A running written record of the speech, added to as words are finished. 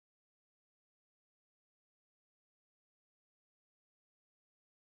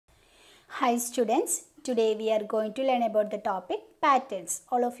Hi students, today we are going to learn about the topic patterns.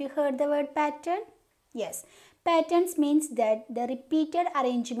 All of you heard the word pattern? Yes, patterns means that the repeated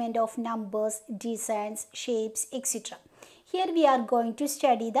arrangement of numbers, designs, shapes, etc. Here we are going to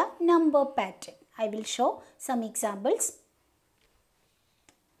study the number pattern. I will show some examples.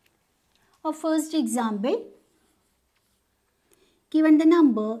 Our first example, given the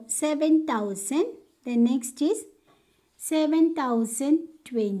number 7000, then next is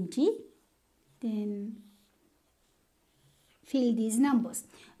 7020. Then fill these numbers.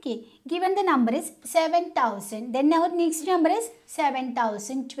 Okay, given the number is 7000, then our next number is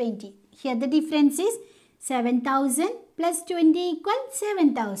 7020. Here the difference is 7000 plus 20 equal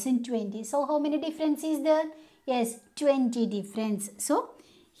 7020. So how many difference is there? Yes, 20 difference. So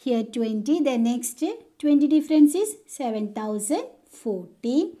here 20, the next 20 difference is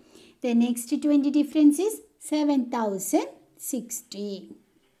 7040. The next 20 difference is 7060.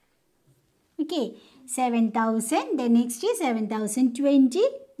 Okay, 7000, then next is 7020,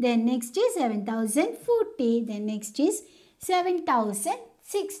 then next is 7040, then next is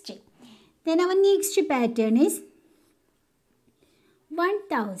 7060. Then our next pattern is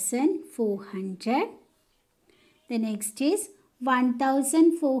 1400, the next is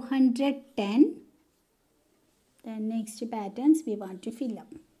 1410. The next patterns we want to fill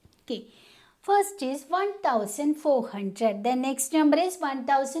up. Okay, first is 1400, then next number is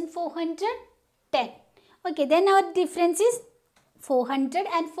 1410. Okay, then our difference is 400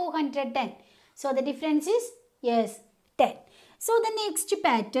 and 410. So the difference is, yes, 10. So the next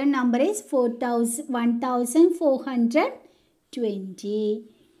pattern number is 1420.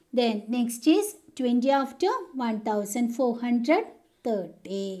 Then next is 20 after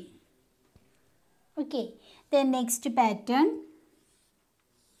 1430. Okay, then next pattern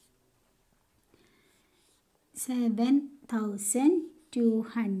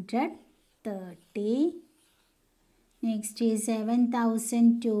 7230. Next is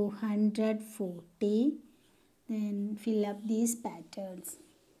 7240. Then fill up these patterns.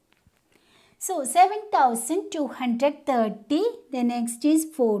 So 7230. The next is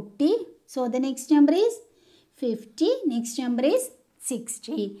 40. So the next number is 50. Next number is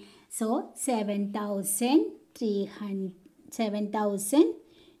 60. So 7250.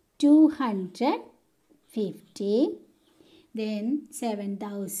 Then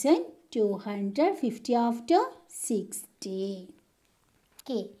 7250 after 60.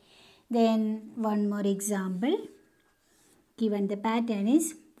 Okay. Then one more example. Given the pattern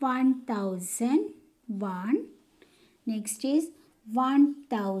is 1001. Next is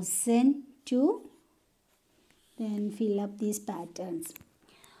 1002. Then fill up these patterns.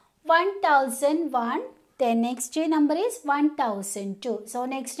 1001. Then next number is 1002. So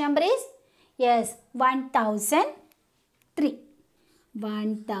next number is, yes, 1003.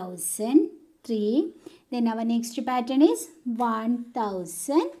 1003. Then our next pattern is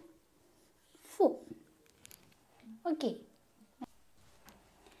 1004. Okay.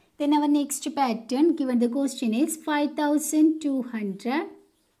 Then our next pattern, given the question is 5200.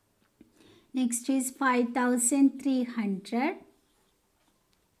 Next is 5300.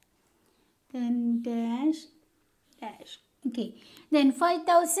 Then dash, dash. Okay. Then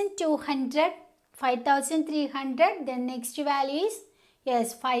 5200, 5300. Then next value is,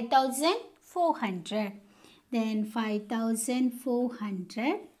 yes, 5400. Then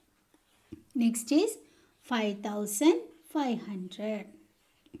 5400. Next is 5500.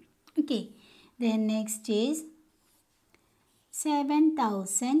 Okay. Then next is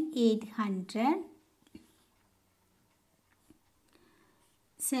 7800.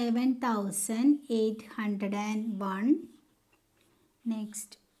 7801.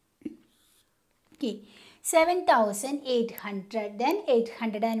 Next. Okay. 7800. Then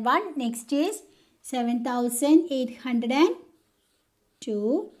 801. Next is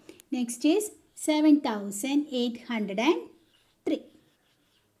 7802. Next is 7803.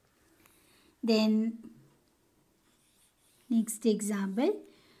 Then next example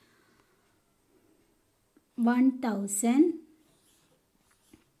 1000.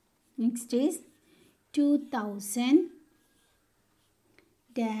 Next is 2000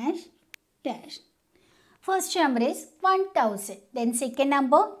 dash dash. First number is 1000. Then second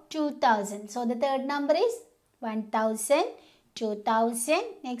number 2000. So the third number is 1000, 2000.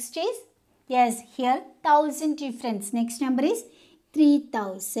 Next is, yes, here 1000 difference. Next number is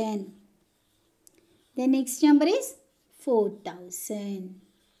 3000. The next number is 4000.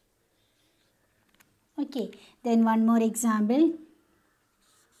 Okay. Then one more example.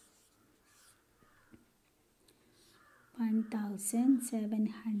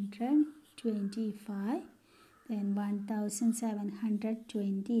 1725. Then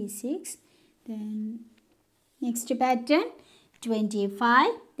 1726. Then next pattern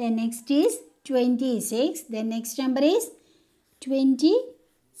 25. Then next is 26. Then next number is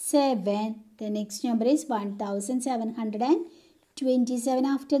 27. The next number is 1727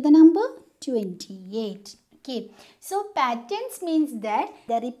 after the number 28. Okay. So patterns means that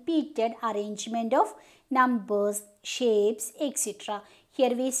the repeated arrangement of numbers, shapes, etc.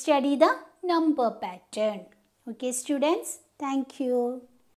 Here we study the number pattern. Okay students. Thank you.